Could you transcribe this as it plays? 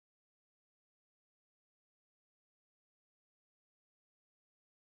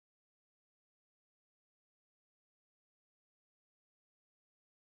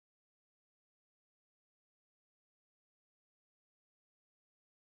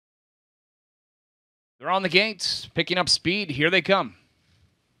They're on the gates, picking up speed. Here they come.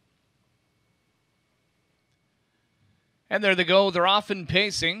 And there they go. They're off and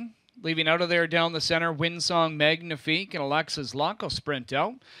pacing. Leaving out of there down the center, Windsong Magnifique and Alexa's Luck will sprint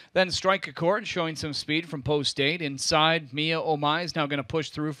out. Then Strike Accord showing some speed from post 8. Inside, Mia Omai is now going to push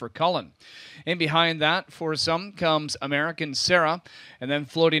through for Cullen. In behind that, for some, comes American Sarah. And then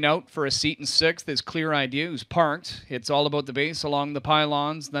floating out for a seat in 6th is Clear Idea, who's parked. It's all about the base along the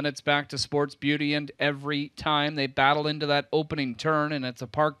pylons. Then it's back to Sports Beauty, and every time they battle into that opening turn, and it's a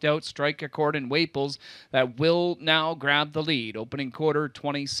parked out Strike Accord and Waples that will now grab the lead. Opening quarter,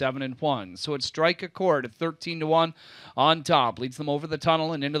 27-1. So it's Strike Accord at 13-1 on top. Leads them over the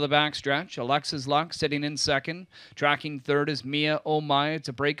tunnel and into the backstretch. Alexa's Luck sitting in second. Tracking third is Mia Omai. It's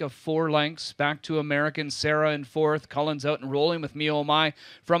a break of 4 lengths. Back to American Sarah in 4th. Cullen's out and rolling with Mia Omai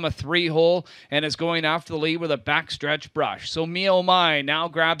from a 3-hole and is going after the lead with a backstretch brush. So Mia Omai now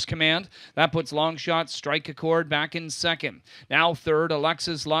grabs command. That puts long shot Strike Accord back in second. Now third,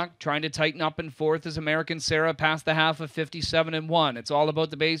 Alexa's Luck trying to tighten up in 4th as American Sarah past the half of 57-1. It's all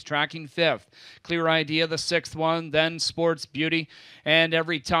about the base, tracking 5th. Clear Idea, the 6th one. Then Sports Beauty, and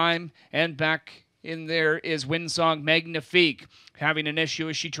every time and back in there is Windsong Magnifique, having an issue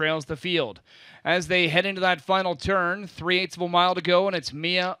as she trails the field. As they head into that final turn, 3/8 of a mile to go, and it's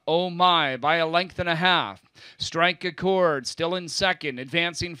Mia Omai by a length and a half. Strike Accord still in second.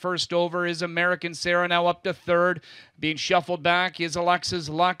 Advancing first over is American Sarah, now up to third. Being shuffled back is Alexa's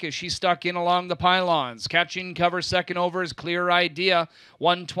Luck as she's stuck in along the pylons. Catching cover second over is Clear Idea,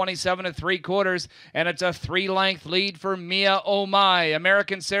 127 3/4, and it's a 3-length lead for Mia Omai.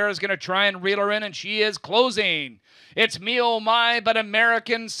 American Sarah's going to try and reel her in, and she is closing. It's Mia Omai, but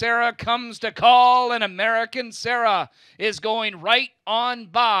American Sarah comes to call, and American Sarah is going right on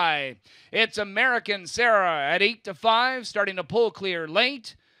by. It's American Sarah at 8-5, starting to pull clear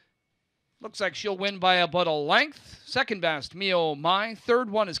late. Looks like she'll win by about a length. Second best, Mia Omai. Third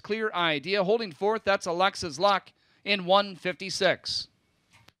one is Clear Idea. Holding fourth, that's Alexa's Luck in 1:56.